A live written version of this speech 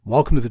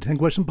Welcome to the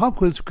 10-question pop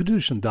quiz for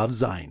Kiddushin Daf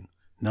Zayin.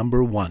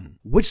 Number 1.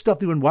 Which stuff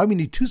do you and why we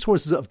need two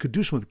sources of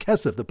Kiddushin with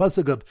Kesef, the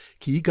pasuk of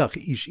Ki yikach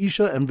ish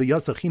isha and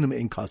v'yatzach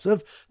ein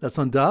kasef? That's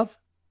on Daf.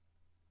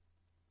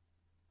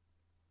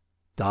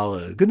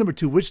 Daled. Good number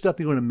 2. Which stuff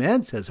do you when a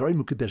man says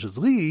Hareinu Mekudeshes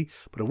li,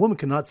 but a woman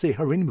cannot say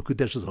Hareinu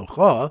Mekudeshes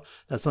ocha?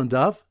 That's on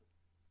Daf.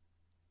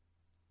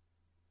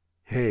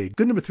 Hey,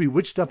 good number 3.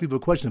 Which stuff you have a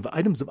question of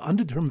items of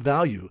undetermined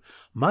value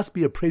must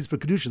be appraised for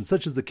Kiddushin,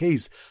 such as the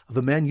case of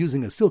a man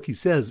using a silk he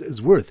says is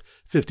worth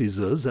 50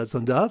 zuz. That's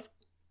on Daf.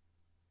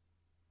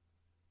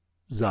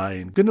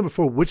 Zayin. Good number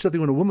 4. Which stuff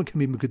when a woman can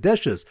be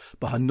Mekudeshes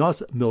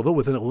b'hanas milva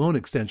with an alone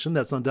extension?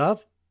 That's on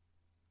Daf.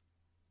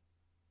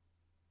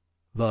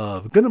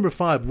 Vav. Good number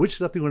 5. Which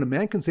stuff when a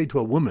man can say to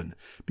a woman,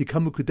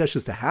 become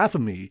Mekudeshes to half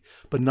of me,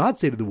 but not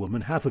say to the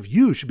woman, half of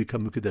you should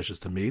become Mekudeshes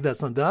to me?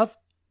 That's on Daf.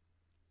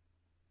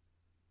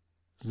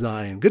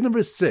 Zion. Good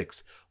number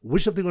 6.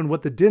 Which of the one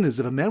what the din is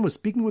if a man was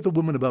speaking with a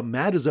woman about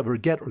matters of her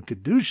get or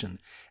Kiddushin,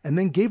 and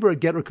then gave her a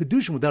get or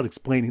Kiddushin without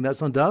explaining?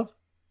 That's on Daf.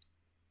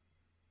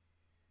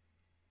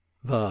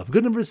 Vav.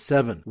 Good number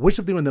 7. Which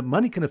of the one that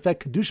money can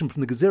affect Kiddushin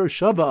from the Gezerah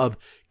Shava of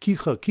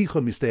Kicha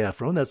Mistei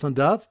Afron? That's on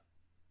Daf.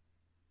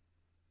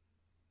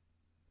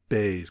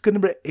 Bays. Good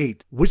number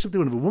 8. Which of the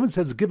one if a woman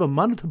says give a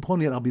man to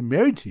pony and I'll be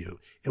married to you,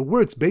 it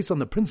works based on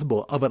the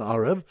principle of an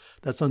Arev?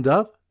 That's on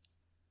Daf.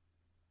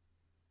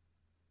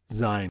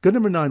 Zion. Good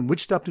number 9.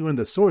 Which stuff do you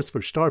the source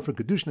for star for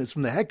Kiddushin is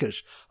from the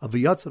Hekesh of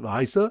V'yatzav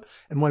Haisa,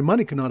 and why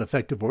money cannot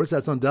affect divorce?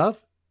 That's on Daf.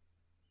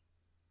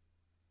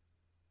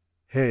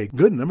 Hey,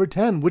 good. Number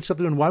 10. Which stuff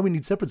do you why we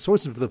need separate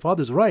sources for the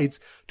father's rights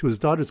to his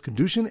daughter's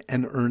Kiddushin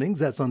and earnings?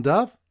 That's on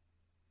Daf.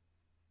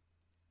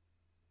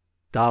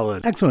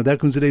 Daled. Excellent. That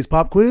concludes today's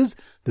pop quiz.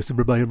 This is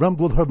Rabbi Ram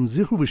Goldharb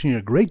Zichru wishing you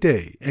a great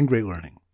day and great learning.